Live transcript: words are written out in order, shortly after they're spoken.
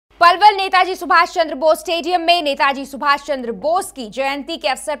Palwal Netaji Subhash Chandra Bose stadium में नेताजी सुभाष चंद्र बोस की जयंती के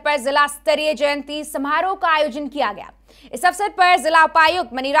अवसर पर जिला स्तरीय जयंती समारोह का आयोजन किया गया। इस अवसर पर जिला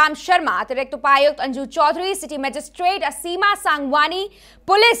उपायुक्त मनीराम शर्मा, अतिरिक्त उपायुक्त अंजू चौधरी, सिटी मजिस्ट्रेट असीमा सांगवानी,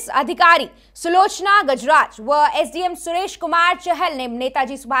 पुलिस अधिकारी सुलोचना गजराज व एसडीएम सुरेश कुमार चहल ने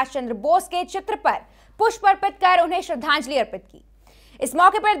नेताजी सुभाष चंद्र बोस के चित्र पर पुष्प अर्पित कर उन्हें श्रद्धांजलि अर्पित की। इस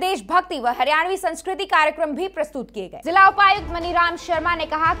मौके पर देशभक्ति व हरियाणवी संस्कृति कार्यक्रम भी प्रस्तुत किए गए। जिला उपायुक्त मनीराम शर्मा ने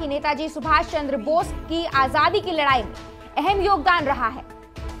कहा कि नेताजी सुभाष चंद्र बोस की आजादी की लड़ाई में अहम योगदान रहा है।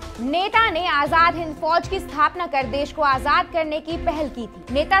 नेता ने आजाद हिंद फौज की स्थापना कर देश को आजाद करने की पहल की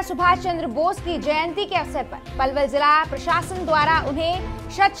थी। नेता सुभाष चंद्र बोस की जयंती के अवसर पर पलवल जिला प्रशासन द्वारा उन्हें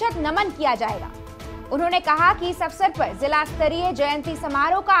शत-शत नमन किया जाएगा। उन्होंने कहा कि इस अवसर पर जिला स्तरीय जयंती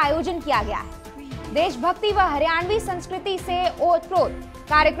समारोह का आयोजन किया गया है। देशभक्ति व हरियाणवी संस्कृति से ओतप्रोत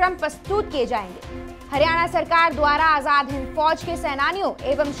कार्यक्रम प्रस्तुत किए जाएंगे। हरियाणा सरकार द्वारा आजाद हिंद फौज के सेनानियों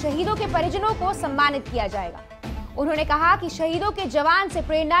एवं शहीदों के परिजनों को सम्मानित किया जाएगा। उन्होंने कहा कि शहीदों के जवान से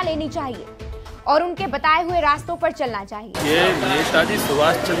प्रेरणा लेनी चाहिए और उनके बताए हुए रास्तों पर चलना चाहिए। ये नेताजी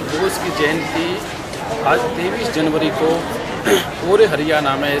सुभाष चंद्र बोस की जयंती आज 23 जनवरी को पूरे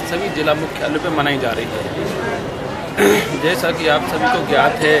हरियाणा में सभी जिला मुख्यालयों पर मनाई जा रही है। जैसा कि आप सभी को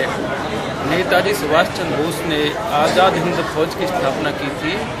ज्ञात है, नेताजी सुभाष चंद्र बोस ने आज़ाद हिंद फौज की स्थापना की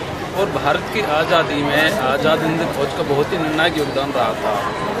थी और भारत की आज़ादी में आज़ाद हिंद फौज का बहुत ही निर्णायक योगदान रहा था।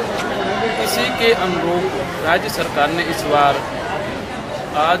 इसी के अनुरूप राज्य सरकार ने इस बार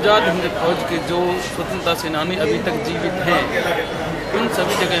आज़ाद हिंद फौज के जो स्वतंत्रता सेनानी अभी तक जीवित हैं, उन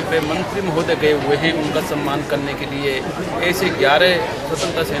सभी जगह पे मंत्री महोदय गए हुए हैं उनका सम्मान करने के लिए। ऐसे 11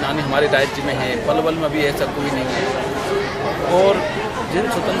 स्वतंत्रता सेनानी हमारे राज्य में हैं, पलवल में भी ऐसा कोई नहीं है। और जिन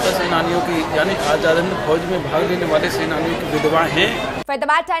स्वतंत्रता सेनानियों की यानी आजाद हिंद फौज में भाग लेने वाले सेनानियों की विधवा हैं।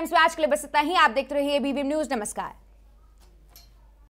 फरीदाबाद टाइम्स में आज के लिए बस इतना ही। आप देखते रहिए BVM न्यूज। नमस्कार।